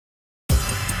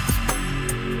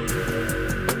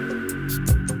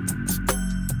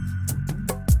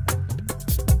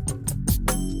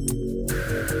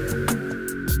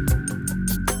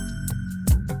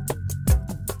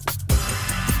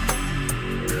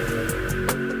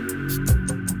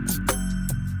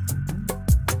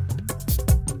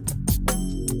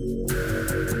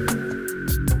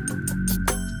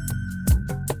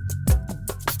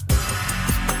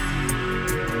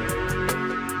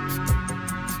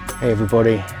Hey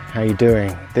everybody, how you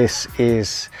doing? This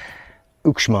is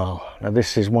Uxmal. Now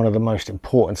this is one of the most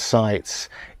important sites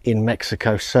in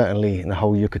Mexico, certainly in the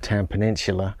whole Yucatan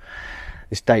Peninsula.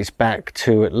 This dates back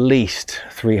to at least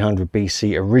 300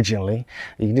 BC originally.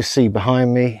 You can just see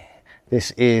behind me, this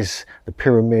is the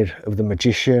Pyramid of the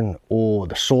Magician, or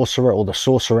the Sorcerer, or the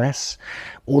Sorceress,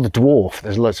 or the Dwarf.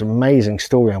 There's lots of amazing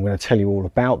story. I'm going to tell you all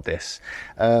about this.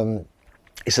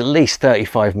 It's at least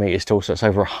 35 meters tall, so it's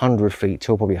over 100 feet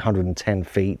tall, probably 110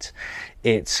 feet.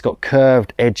 It's got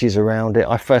curved edges around it.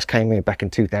 I first came here back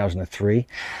in 2003.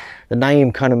 The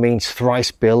name kind of means thrice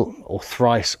built or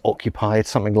thrice occupied,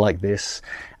 something like this.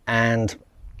 And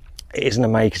it is an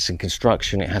amazing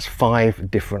construction. It has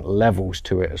 5 different levels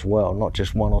to it as well, not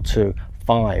just 1 or 2,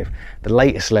 5. The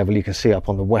latest level you can see up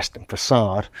on the western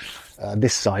facade,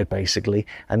 this side basically,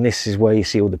 and this is where you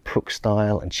see all the Puch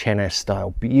style and Chenes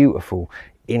style, beautiful,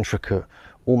 intricate,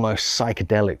 almost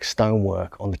psychedelic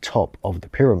stonework on the top of the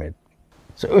pyramid.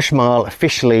 So Uxmal,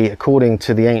 officially, according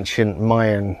to the ancient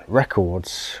Mayan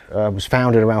records, was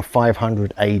founded around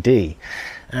 500 AD.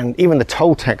 And even the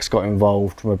Toltecs got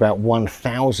involved from about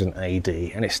 1000 AD,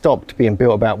 and it stopped being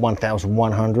built about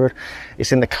 1100.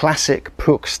 It's in the classic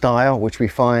Puch style, which we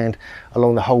find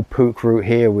along the whole Puch route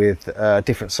here, with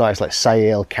different sites like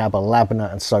Sayil, Caba, Labna,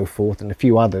 and so forth, and a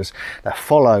few others that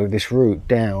follow this route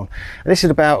down. And this is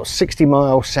about 60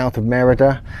 miles south of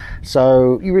Merida,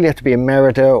 so you really have to be in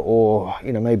Merida or,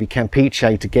 you know, maybe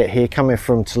Campeche to get here. Coming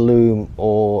from Tulum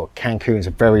or Cancun is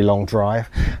a very long drive,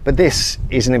 but this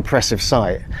is an impressive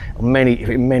site in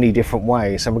many different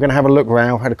ways. And we're going to have a look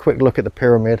around, had a quick look at the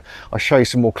pyramid. I'll show you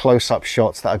some more close-up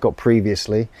shots that I got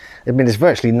previously. I mean, there's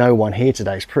virtually no one here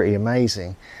today. It's pretty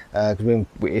amazing.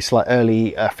 It's like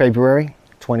early February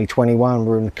 2021.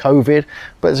 We're in COVID,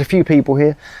 but there's a few people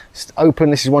here. It's open.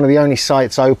 This is one of the only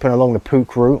sites open along the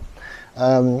Puch route.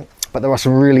 But there are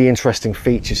some really interesting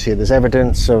features here. There's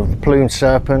evidence of the plumed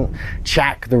serpent,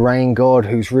 Chak, the rain god,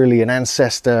 who's really an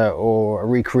ancestor or a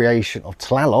recreation of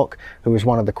Tlaloc, who was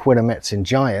one of the Quinametsin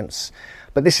giants.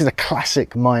 But this is a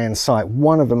classic Mayan site,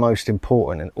 one of the most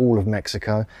important in all of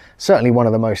Mexico, certainly one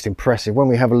of the most impressive. When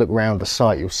we have a look around the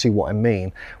site, you'll see what I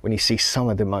mean when you see some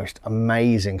of the most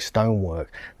amazing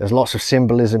stonework. There's lots of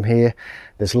symbolism here.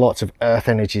 There's lots of earth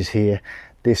energies here.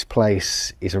 This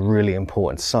place is a really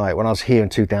important site. When I was here in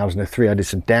 2003, I did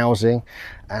some dowsing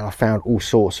and I found all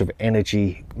sorts of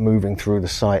energy moving through the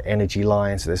site, energy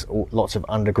lines. There's lots of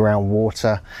underground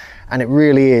water, and it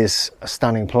really is a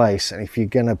stunning place. And if you're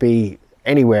going to be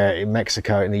anywhere in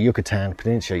Mexico, in the Yucatan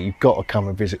Peninsula, you've got to come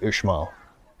and visit Uxmal.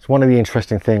 So one of the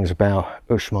interesting things about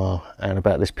Uxmal, and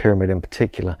about this pyramid in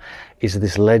particular, is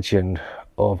this legend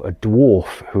of a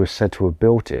dwarf who is said to have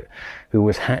built it, who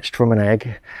was hatched from an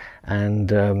egg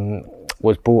and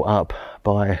was brought up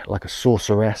by like a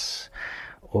sorceress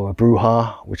or a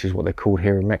bruja, which is what they're called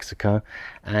here in Mexico,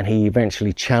 and he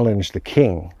eventually challenged the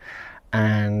king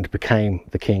and became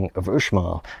the king of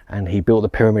Uxmal, and he built the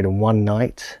pyramid in one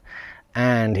night.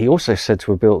 And he also said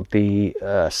to have built the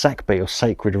sakbe, or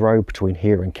sacred road, between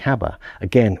here and Caba,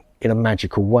 again in a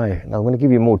magical way. Now I'm going to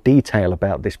give you more detail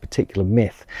about this particular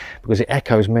myth because it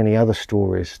echoes many other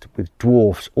stories with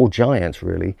dwarfs, or giants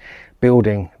really,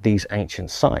 building these ancient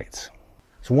sites.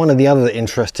 So one of the other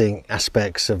interesting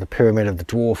aspects of the Pyramid of the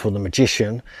Dwarf, or the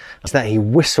Magician, is that he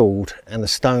whistled and the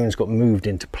stones got moved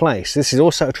into place. This is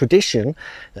also a tradition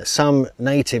that some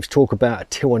natives talk about, a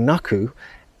Tiwanaku,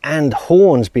 and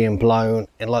horns being blown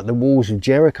in like the walls of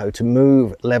Jericho to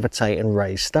move, levitate and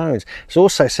raise stones. It's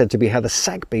also said to be how the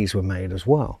sagbes were made as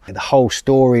well. The whole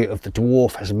story of the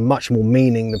dwarf has much more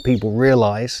meaning than people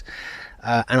realize.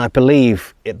 And I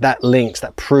believe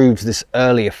that proves this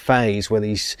earlier phase where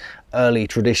these early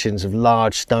traditions of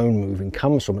large stone moving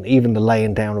comes from, and even the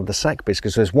laying down of the sagbes,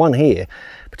 because there's one here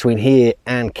between here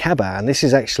and Caba, and this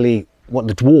is actually what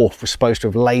the dwarf was supposed to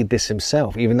have laid this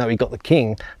himself, even though he got the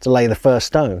king to lay the first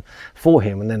stone for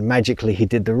him, and then magically he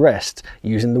did the rest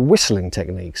using the whistling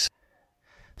techniques.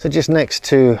 So just next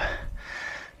to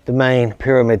the main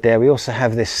pyramid there, we also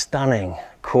have this stunning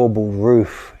corbel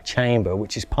roof chamber,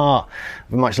 which is part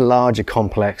of a much larger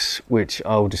complex, which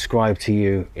I'll describe to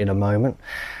you in a moment.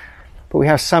 But we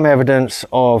have some evidence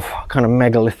of kind of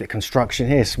megalithic construction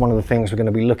here. It's one of the things we're going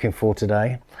to be looking for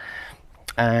today.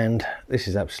 And this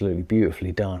is absolutely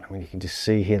beautifully done. I mean, you can just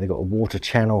see here they've got a water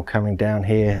channel coming down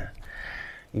here.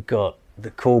 You've got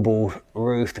the corbelled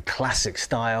roof, the classic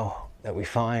style that we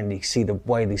find. You can see the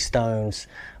way these stones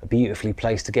are beautifully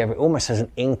placed together. It almost has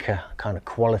an Inca kind of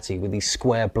quality with these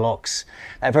square blocks.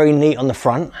 They're very neat on the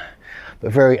front,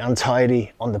 but very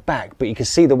untidy on the back. But you can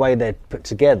see the way they're put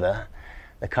together.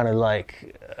 They're kind of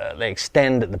like they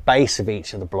extend at the base of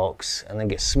each of the blocks and then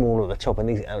get smaller at the top, and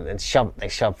they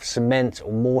shove cement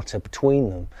or mortar between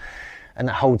them, and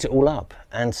that holds it all up.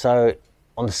 And so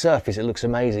on the surface it looks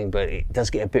amazing, but it does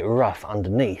get a bit rough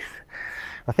underneath.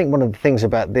 I think one of the things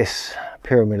about this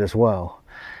pyramid as well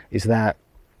is that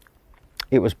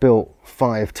it was built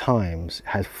 5 times, it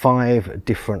has 5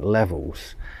 different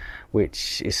levels,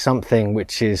 which is something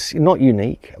which is not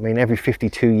unique. I mean, every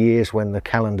 52 years when the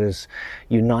calendars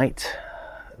unite,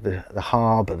 the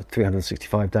Harb, the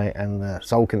 365-day, and the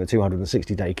Tzolk'in, the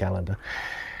 260-day calendar,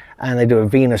 and they do a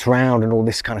Venus round and all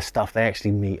this kind of stuff, they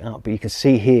actually meet up. But you can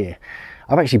see here,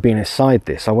 I've actually been inside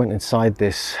this. I went inside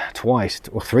this twice,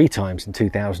 or 3 times in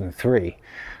 2003.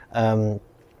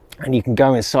 And you can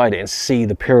go inside it and see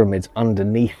the pyramids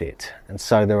underneath it. And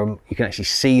so you can actually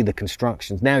see the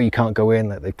constructions. Now you can't go in,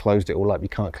 that they've closed it all up. You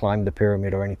can't climb the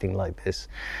pyramid or anything like this.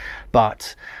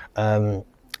 But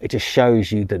it just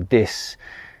shows you that this,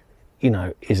 you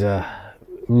know, is a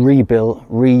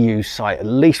rebuilt, reused site, at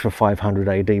least for 500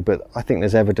 AD. But I think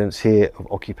there's evidence here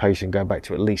of occupation going back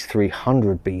to at least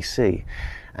 300 BC.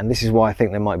 And this is why I think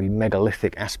there might be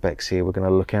megalithic aspects here we're going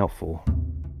to look out for.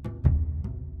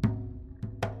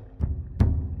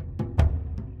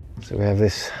 So we have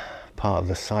this part of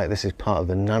the site. This is part of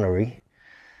the nunnery,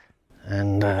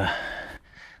 and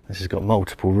this has got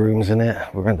multiple rooms in it.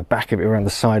 We're around the back of it, around the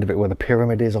side of it where the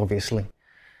pyramid is, obviously.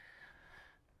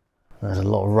 There's a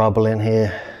lot of rubble in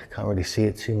here. Can't really see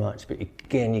it too much, but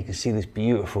again you can see this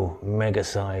beautiful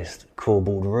mega-sized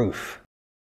corbelled roof.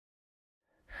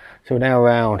 So we're now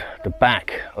around the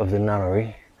back of the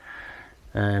nunnery,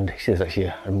 and you see there's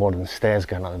actually a modern stairs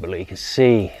going up there, but look, you can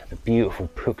see the beautiful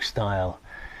Puck style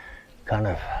kind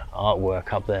of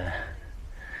artwork up there.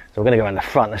 So we're going to go around the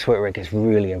front. That's where it gets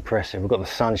really impressive. We've got the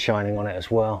sun shining on it as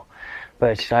well,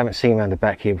 but I haven't seen around the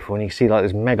back here before. And you can see like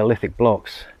there's megalithic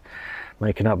blocks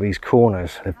making up these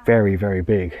corners. They're very, very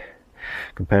big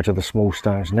compared to the small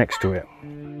stones next to it.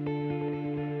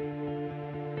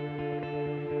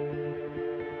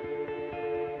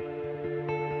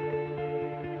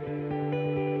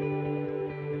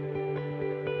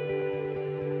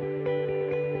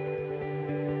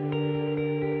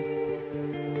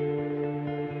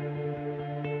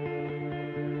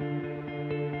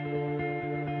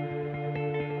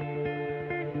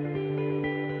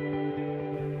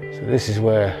 So this is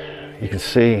where you can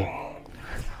see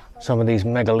some of these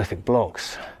megalithic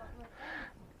blocks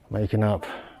making up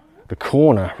the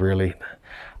corner, really,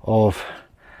 of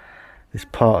this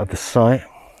part of the site.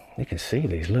 You can see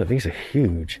these, look, these are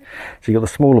huge. So you've got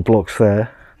the smaller blocks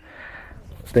there,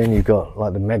 then you've got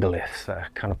like the megaliths that are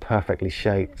kind of perfectly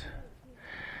shaped.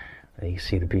 And you can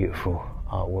see the beautiful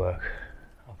artwork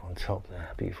up on top there,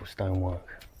 beautiful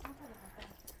stonework.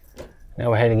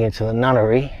 Now we're heading into the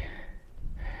nunnery.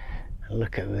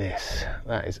 Look at this,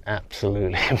 that is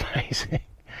absolutely amazing.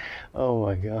 Oh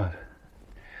my God.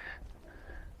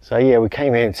 So yeah, we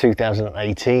came here in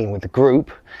 2018 with the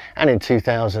group, and in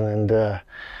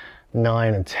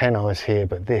 2009 and 10 I was here,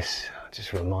 but this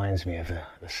just reminds me of the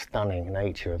stunning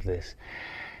nature of this.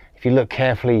 If you look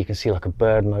carefully, you can see like a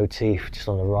bird motif just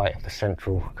on the right of the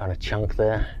central kind of chunk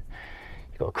there.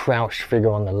 You've got a crouched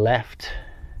figure on the left,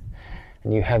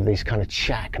 and you have these kind of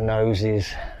chack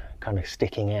noses kind of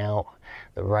sticking out,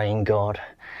 the rain god.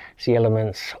 See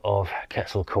elements of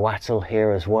Quetzalcoatl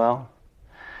here as well.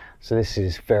 So this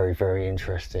is very, very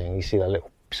interesting. You see the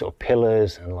little sort of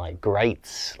pillars and like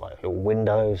grates, like little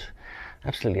windows.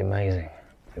 Absolutely amazing.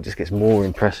 It just gets more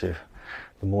impressive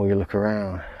the more you look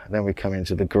around. And then we come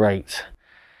into the great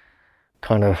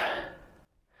kind of,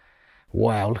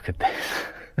 wow, look at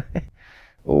this.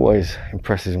 Always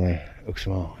impresses me,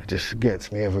 Uxmal. It just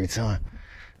gets me every time.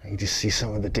 You just see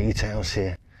some of the details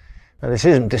here. Now this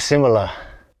isn't dissimilar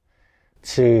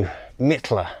to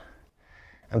Mitla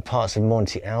and parts of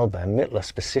Monte Alban. Mitla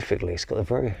specifically, it's got a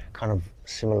very kind of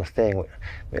similar thing.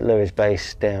 Mitla is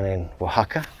based down in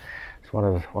Oaxaca. It's one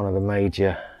of the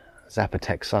major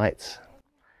Zapotec sites.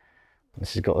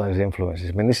 This has got those influences.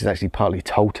 I mean, this is actually partly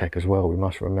Toltec as well, we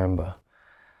must remember.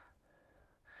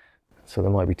 So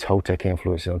there might be Toltec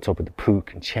influences on top of the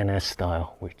Puck and Chenes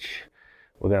style, which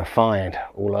we're going to find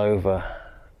all over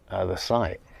the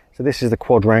site. So this is the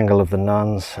quadrangle of the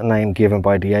nuns, a name given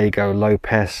by Diego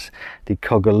Lopez de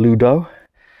Cogaludo.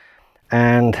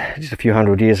 And just a few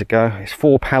hundred years ago, it's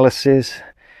 4 palaces,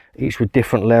 each with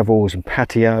different levels and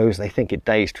patios. They think it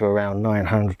dates to around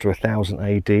 900 to 1000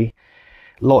 AD.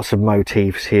 Lots of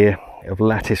motifs here of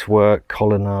lattice work,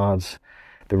 colonnades,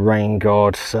 the rain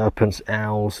god, serpents,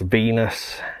 owls,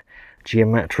 Venus,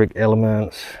 geometric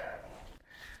elements,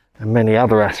 and many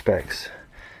other aspects.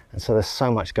 And so there's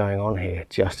so much going on here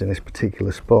just in this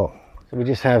particular spot. So we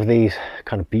just have these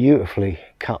kind of beautifully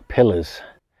cut pillars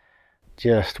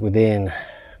just within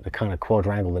the kind of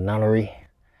quadrangle, the nunnery.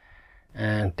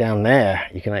 And down there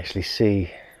you can actually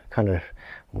see kind of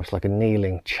almost like a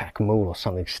kneeling chakmul or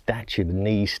something statue, the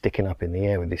knees sticking up in the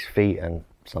air with his feet and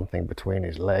something between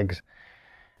his legs.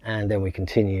 And then we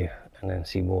continue and then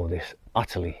see more of this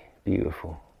utterly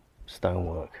beautiful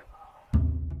stonework.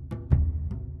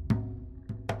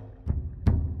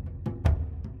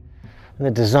 And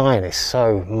the design is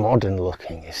so modern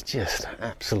looking, it's just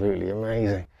absolutely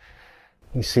amazing.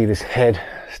 You see this head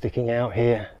sticking out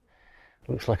here,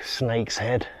 looks like a snake's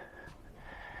head.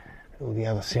 All the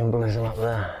other symbolism up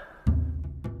there.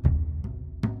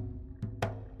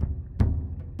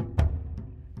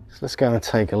 So let's go and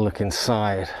take a look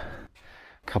inside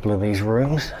a couple of these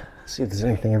rooms, see if there's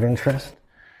anything of interest.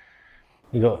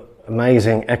 You've got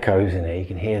amazing echoes in here, you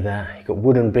can hear that. You've got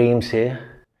wooden beams here.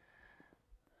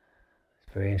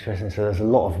 Very interesting. So there's a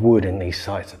lot of wood in these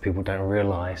sites that people don't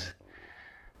realise.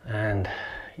 And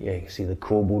yeah, you can see the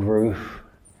corbelled roof.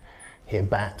 Hear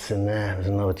bats in there. There's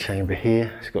another chamber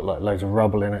here. It's got like loads of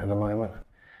rubble in it at the moment.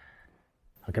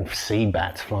 I can see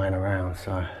bats flying around.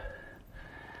 So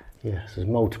yeah, so there's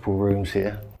multiple rooms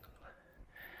here.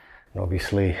 And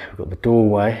obviously we've got the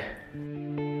doorway.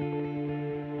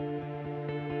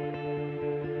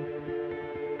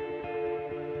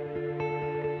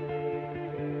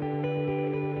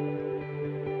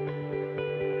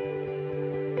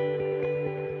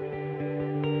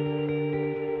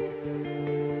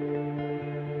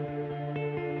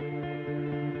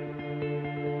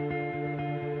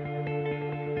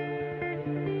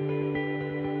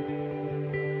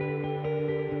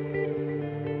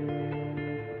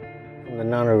 The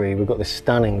nunnery, we've got this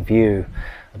stunning view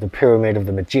of the pyramid of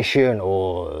the magician,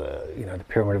 or you know, the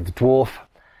pyramid of the dwarf,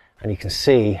 and you can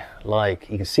see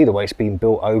the way it's been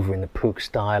built over in the Puch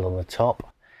style on the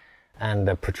top and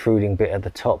the protruding bit at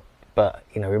the top. But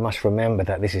you know, we must remember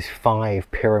that this is 5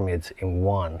 pyramids in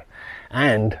one,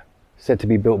 and said to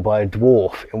be built by a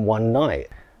dwarf in one night.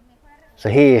 So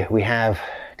here we have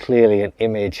clearly an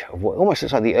image of what almost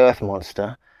looks like the earth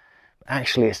monster.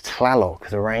 Actually it's Tlaloc,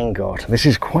 the rain god. This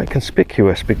is quite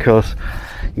conspicuous because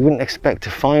you wouldn't expect to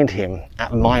find him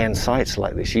at Mayan sites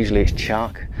like this. Usually it's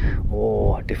Chak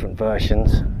or different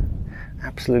versions.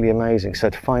 Absolutely amazing. So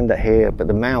to find that here, but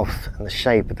the mouth and the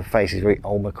shape of the face is very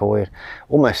Olmecoid,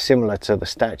 almost similar to the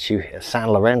statue at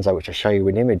San Lorenzo, which I show you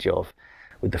an image of,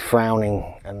 with the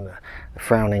frowning and the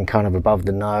frowning kind of above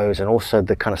the nose, and also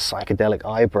the kind of psychedelic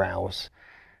eyebrows.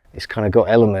 It's kind of got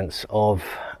elements of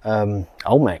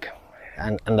Olmec.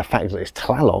 And the fact that it's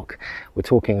Tlaloc, we're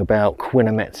talking about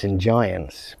Quinametsin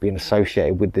giants being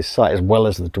associated with this site, as well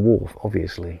as the dwarf,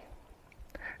 obviously,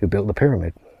 who built the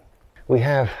pyramid. We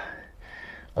have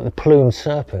the plumed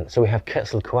serpent, so we have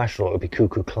Quetzalcoatl, or it would be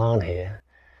Cuckoo Clan here,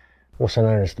 also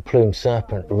known as the plumed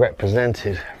serpent,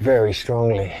 represented very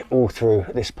strongly all through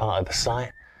this part of the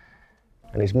site.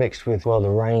 And he's mixed with, well, the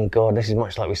rain god. This is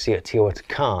much like we see at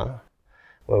Teotihuacan,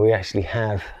 where we actually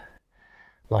have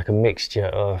like a mixture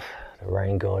of the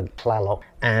rain god Tlaloc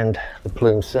and the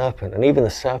plumed serpent. And even the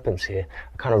serpents here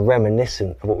are kind of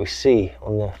reminiscent of what we see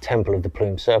on the temple of the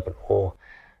plumed serpent, or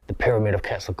the pyramid of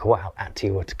Quetzalcoatl at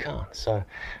Teotihuacan. So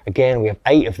again, we have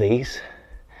 8 of these,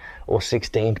 or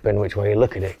 16, depending which way you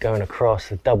look at it, going across,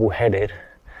 the double-headed.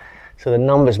 So the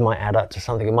numbers might add up to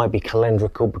something. It might be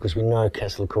calendrical, because we know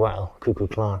Quetzalcoatl, Cuckoo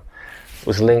Clan,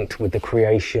 was linked with the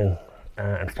creation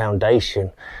and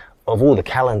foundation of all the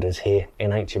calendars here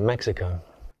in ancient Mexico.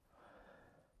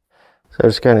 So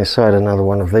just going inside another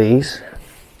one of these.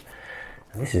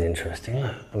 And this is interesting.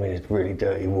 Look, I mean, it's really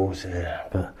dirty walls in here,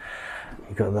 but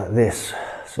you've got like this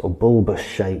sort of bulbous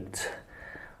shaped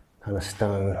kind of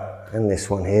stone, and this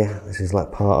one here. This is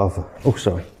like part of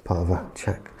a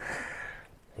check.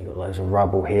 You've got loads of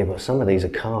rubble here, but some of these are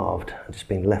carved and just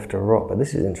been left to rot. But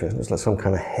this is interesting. It's like some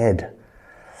kind of head,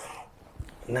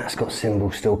 and that's got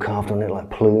symbols still carved on it, like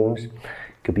plumes.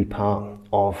 Could be part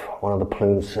of one of the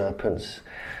plumed serpents,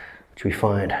 which we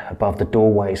find above the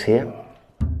doorways here.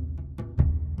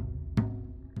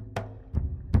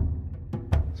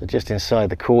 So just inside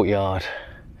the courtyard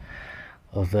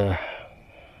of the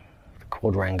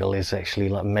quadrangle is actually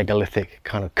like megalithic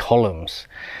kind of columns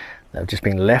that have just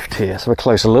been left here. So a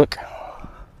closer look.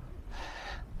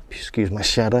 Excuse my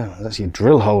shadow, there's actually a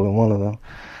drill hole in one of them.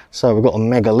 So we've got a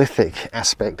megalithic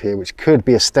aspect here, which could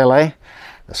be a stele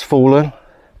that's fallen.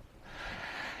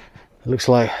 It looks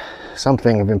like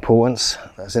something of importance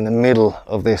that's in the middle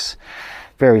of this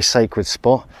very sacred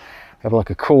spot. We have like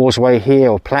a causeway here,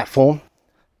 or platform.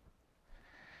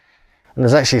 And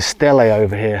there's actually a stele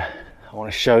over here I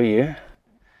want to show you.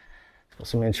 It's got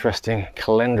some interesting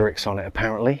calendrics on it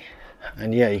apparently.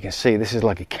 And yeah, you can see this is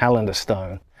like a calendar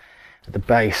stone. At the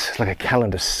base, it's like a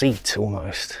calendar seat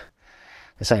almost.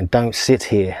 They're saying don't sit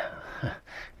here.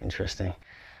 Interesting.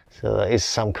 So that is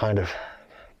some kind of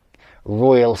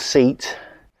royal seat.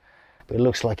 But it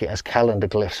looks like it has calendar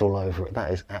glyphs all over it.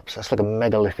 That's like a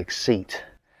megalithic seat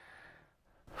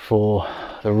for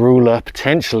the ruler,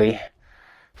 potentially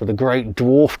for the great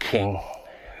dwarf king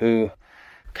who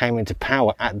came into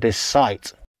power at this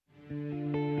site.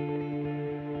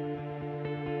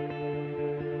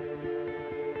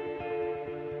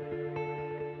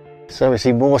 So we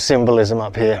see more symbolism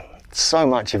up here, so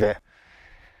much of it.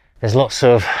 There's lots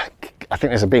of, I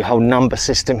think there's a big whole number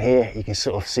system here. You can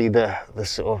sort of see the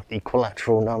sort of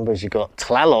equilateral numbers. You've got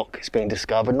Tlaloc is being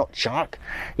discovered, not Chuck,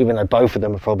 even though both of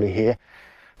them are probably here.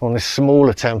 On this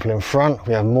smaller temple in front,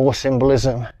 we have more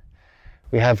symbolism.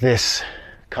 We have this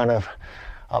kind of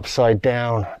upside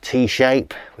down T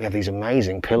shape. We have these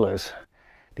amazing pillars.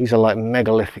 These are like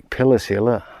megalithic pillars here,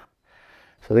 look.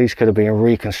 So these could have been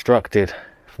reconstructed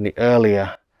from the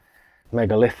earlier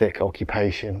megalithic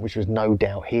occupation, which was no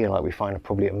doubt here, like we find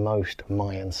probably at most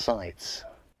Mayan sites.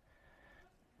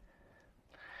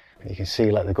 You can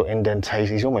see like they've got indentations.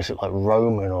 These almost look like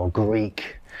Roman or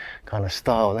Greek kind of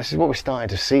style. And this is what we're starting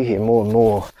to see here more and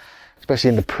more, especially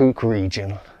in the Puk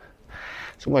region.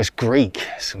 It's almost Greek.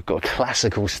 It's got a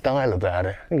classical style about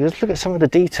it. Just look at some of the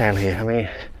detail here. I mean,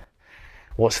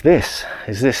 what's this?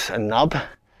 Is this a nub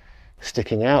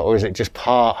sticking out, or is it just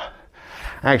part?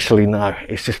 Actually, no,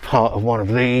 it's just part of one of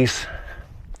these.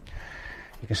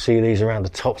 You can see these around the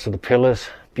tops of the pillars.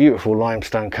 Beautiful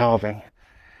limestone carving.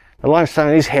 The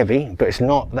limestone is heavy, but it's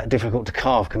not that difficult to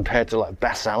carve compared to like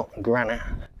basalt and granite.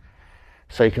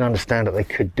 So you can understand that they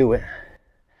could do it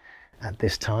at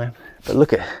this time. But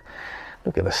look at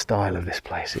the style of this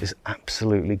place. It is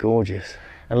absolutely gorgeous.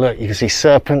 And look, you can see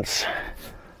serpents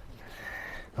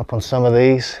up on some of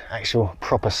these, actual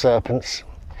proper serpents.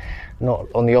 Not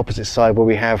on the opposite side where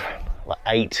we have like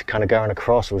 8 kind of going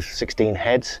across with 16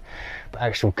 heads, but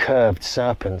actual curved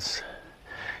serpents.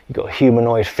 You've got a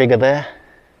humanoid figure there.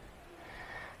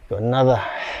 You've got another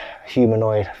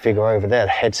humanoid figure over there,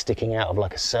 the head sticking out of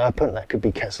like a serpent. That could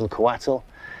be Quetzalcoatl.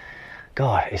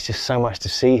 God, it's just so much to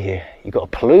see here. You've got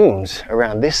plumes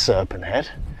around this serpent head.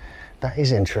 That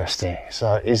is interesting.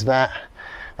 So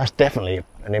that's definitely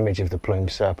an image of the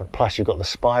plumed serpent. Plus you've got the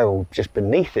spiral just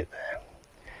beneath it there.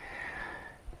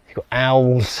 You've got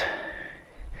owls,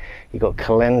 you've got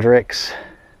calendrics,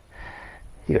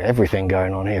 you've got everything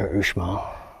going on here at Uxmal.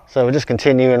 So we're just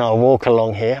continuing our walk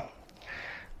along here,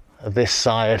 of this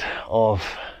side of,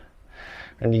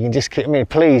 and you can just, I mean,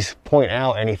 please point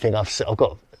out anything. I've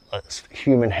got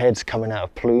human heads coming out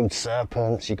of plumed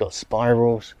serpents, you've got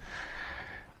spirals,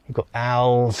 you've got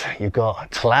owls, you've got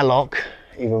Tlaloc,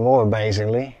 even more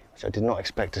amazingly. I did not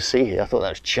expect to see here. I thought that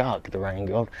was Chuck, the rain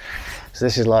god. So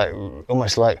this is like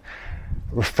almost like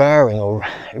referring or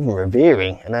even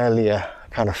revering an earlier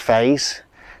kind of phase.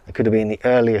 It could have been the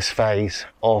earliest phase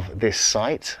of this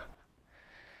site.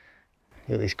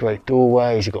 You've got these great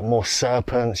doorways, you've got more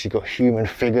serpents, you've got human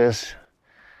figures.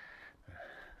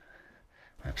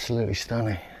 Absolutely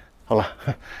stunning. Hola.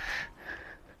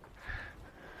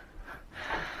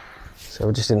 So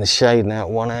we're just in the shade now at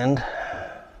one end.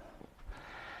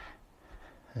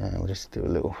 And we'll just do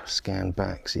a little scan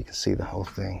back so you can see the whole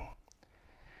thing.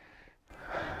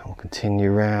 We'll continue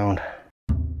round.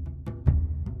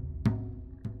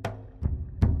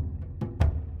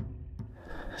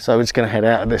 So we're just going to head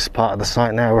out of this part of the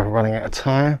site now. We're running out of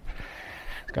time.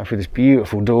 Let's go through this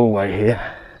beautiful doorway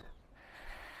here.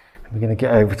 We're going to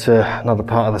get over to another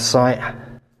part of the site.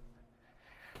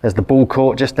 There's the ball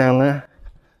court just down there.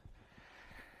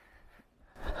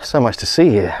 So much to see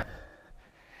here.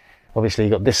 Obviously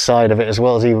you've got this side of it as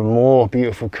well as even more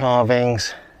beautiful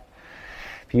carvings.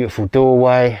 Beautiful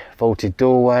doorway, vaulted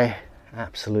doorway,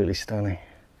 absolutely stunning.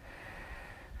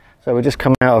 So we're just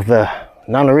coming out of the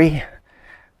nunnery,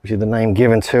 which is the name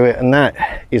given to it, and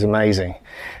that is amazing.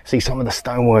 See some of the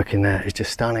stonework in there is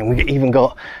just stunning. We even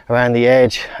got around the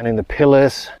edge and in the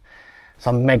pillars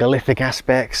some megalithic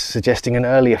aspects suggesting an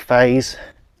earlier phase.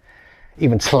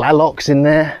 Even Tlaloc's in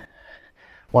there.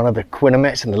 One of the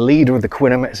Quinomets and the leader of the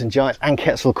Quinomets and giants, and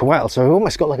Quetzalcoatl. So we've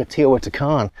almost got like a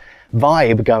Teotihuacan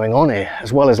vibe going on here,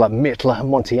 as well as like Mitla and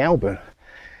Monte Alban.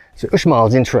 So Uxmal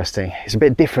is interesting. It's a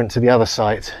bit different to the other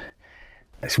sites.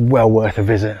 It's well worth a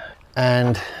visit.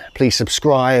 And please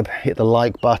subscribe, hit the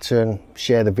like button,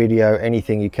 share the video,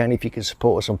 anything you can. If you can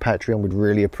support us on Patreon, we'd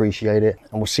really appreciate it.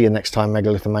 And we'll see you next time,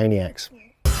 Megalithomaniacs.